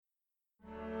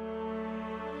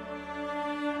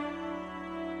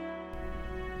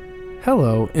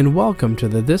Hello, and welcome to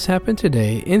the This Happened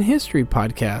Today in History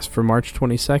podcast for March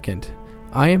 22nd.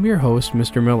 I am your host,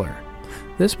 Mr. Miller.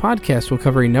 This podcast will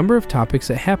cover a number of topics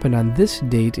that happened on this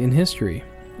date in history.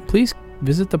 Please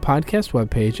visit the podcast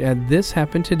webpage at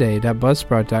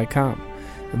thishappenedtoday.buzzsprout.com.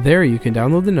 There you can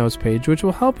download the notes page, which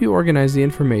will help you organize the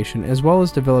information as well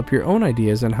as develop your own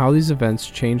ideas on how these events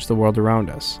change the world around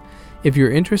us. If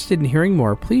you're interested in hearing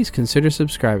more, please consider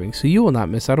subscribing so you will not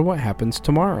miss out on what happens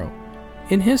tomorrow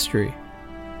in history.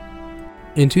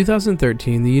 In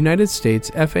 2013, the United States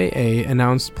FAA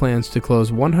announced plans to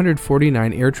close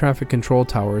 149 air traffic control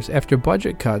towers after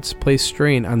budget cuts placed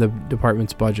strain on the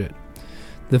department's budget.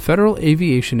 The Federal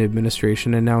Aviation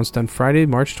Administration announced on Friday,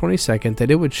 March 22nd,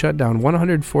 that it would shut down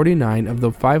 149 of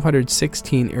the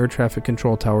 516 air traffic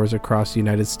control towers across the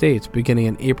United States, beginning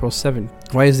on April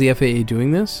 7th. Why is the FAA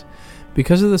doing this?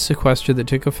 Because of the sequester that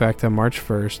took effect on March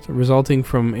 1st, resulting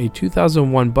from a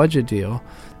 2001 budget deal.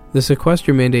 The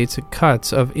sequester mandates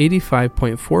cuts of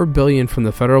 $85.4 billion from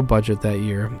the federal budget that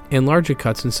year, and larger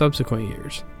cuts in subsequent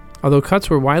years. Although cuts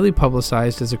were widely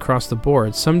publicized as across the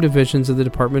board, some divisions of the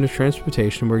Department of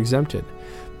Transportation were exempted.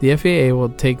 The FAA will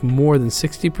take more than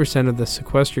 60% of the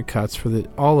sequester cuts for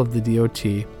all of the DOT,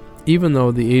 even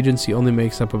though the agency only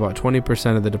makes up about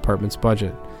 20% of the department's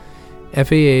budget.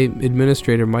 FAA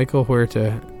Administrator Michael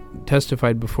Huerta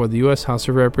testified before the U.S. House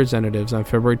of Representatives on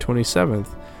February 27th.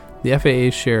 The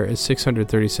FAA's share is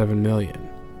 $637 million.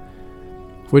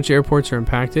 Which airports are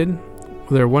impacted?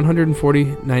 Well, there are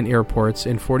 149 airports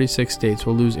in 46 states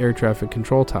will lose air traffic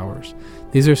control towers.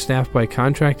 These are staffed by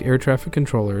contract air traffic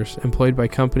controllers employed by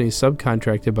companies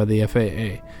subcontracted by the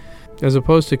FAA, as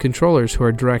opposed to controllers who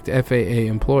are direct FAA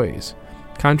employees.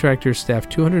 Contractors staff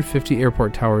 250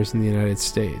 airport towers in the United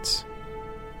States.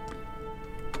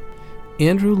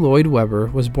 Andrew Lloyd Webber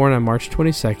was born on March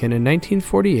 22nd in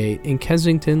 1948 in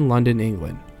Kensington, London,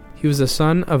 England. He was the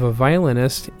son of a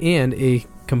violinist and a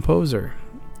composer.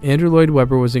 Andrew Lloyd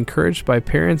Webber was encouraged by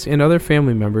parents and other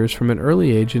family members from an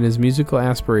early age in his musical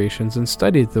aspirations and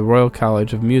studied at the Royal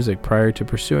College of Music prior to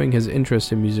pursuing his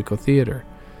interest in musical theater.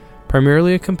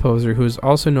 Primarily a composer who is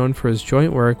also known for his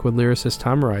joint work with lyricist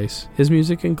Tom Rice, his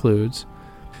music includes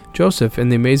Joseph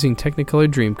and the Amazing Technicolor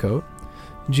Dreamcoat,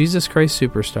 Jesus Christ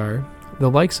Superstar, The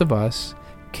Likes of Us,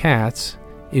 Cats,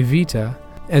 Evita.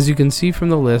 As you can see from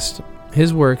the list,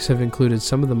 his works have included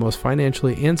some of the most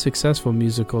financially and successful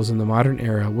musicals in the modern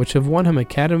era, which have won him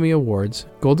Academy Awards,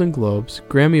 Golden Globes,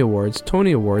 Grammy Awards,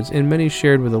 Tony Awards, and many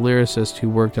shared with the lyricists who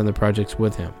worked on the projects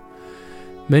with him.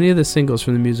 Many of the singles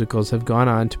from the musicals have gone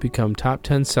on to become top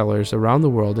 10 sellers around the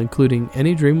world, including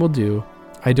Any Dream Will Do,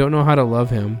 I Don't Know How to Love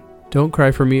Him, Don't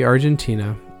Cry for Me,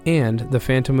 Argentina, and The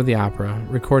Phantom of the Opera,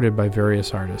 recorded by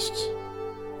various artists.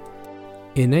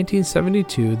 In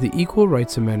 1972, the Equal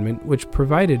Rights Amendment, which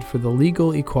provided for the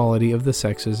legal equality of the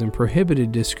sexes and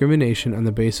prohibited discrimination on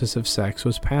the basis of sex,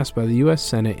 was passed by the U.S.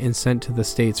 Senate and sent to the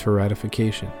states for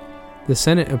ratification. The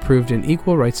Senate approved an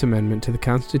Equal Rights Amendment to the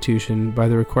Constitution by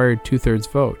the required two-thirds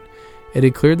vote. It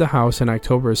had cleared the House in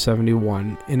October of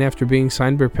 1971, and after being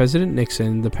signed by President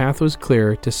Nixon, the path was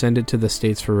clear to send it to the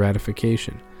states for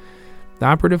ratification. The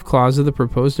operative clause of the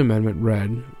proposed amendment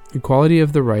read, "Equality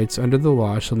of the rights under the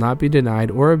law shall not be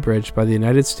denied or abridged by the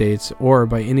United States or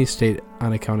by any state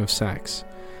on account of sex."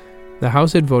 The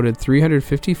House had voted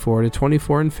 354 to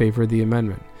 24 in favor of the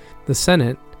amendment. The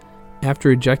Senate, after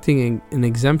rejecting an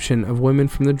exemption of women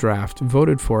from the draft,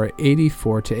 voted for it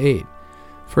 84 to 8.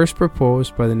 First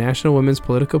proposed by the National Women's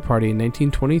Political Party in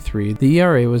 1923, the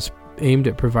ERA was aimed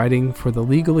at providing for the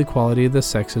legal equality of the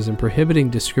sexes and prohibiting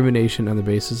discrimination on the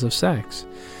basis of sex.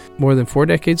 More than 4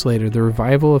 decades later, the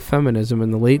revival of feminism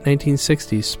in the late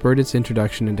 1960s spurred its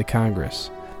introduction into Congress.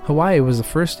 Hawaii was the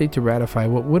first state to ratify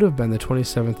what would have been the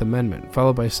 27th Amendment,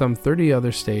 followed by some 30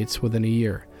 other states within a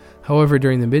year. However,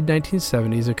 during the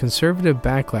mid-1970s, a conservative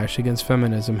backlash against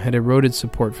feminism had eroded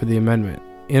support for the amendment.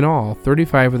 In all,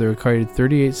 35 of the required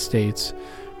 38 states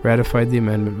ratified the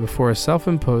amendment before a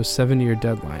self-imposed 7-year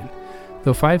deadline,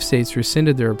 though 5 states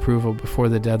rescinded their approval before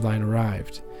the deadline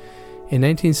arrived. In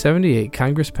 1978,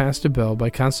 Congress passed a bill by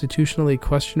constitutionally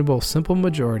questionable simple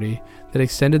majority that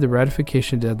extended the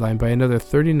ratification deadline by another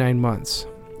 39 months.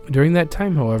 During that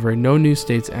time, however, no new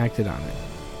states acted on it.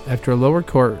 After a lower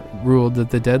court ruled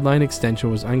that the deadline extension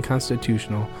was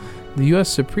unconstitutional, the U.S.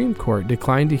 Supreme Court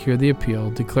declined to hear the appeal,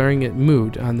 declaring it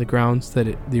moot on the grounds that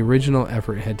the original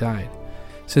effort had died.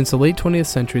 Since the late 20th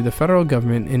century, the federal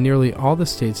government and nearly all the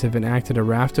states have enacted a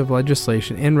raft of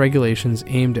legislation and regulations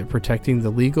aimed at protecting the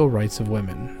legal rights of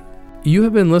women. You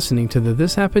have been listening to the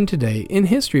This Happened Today in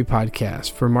History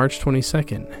podcast for March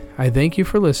 22nd. I thank you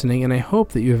for listening, and I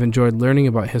hope that you have enjoyed learning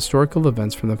about historical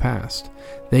events from the past.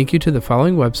 Thank you to the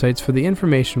following websites for the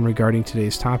information regarding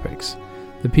today's topics: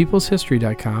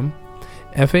 thepeopleshistory.com,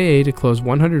 FAA to close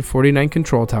 149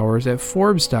 control towers at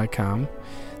Forbes.com,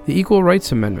 the Equal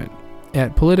Rights Amendment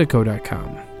at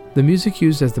Politico.com. The music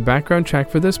used as the background track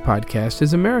for this podcast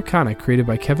is Americana, created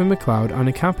by Kevin MacLeod on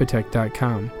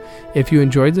Incompetech.com. If you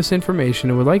enjoyed this information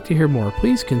and would like to hear more,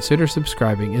 please consider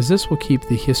subscribing, as this will keep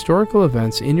the historical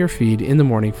events in your feed in the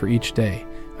morning for each day.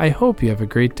 I hope you have a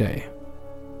great day.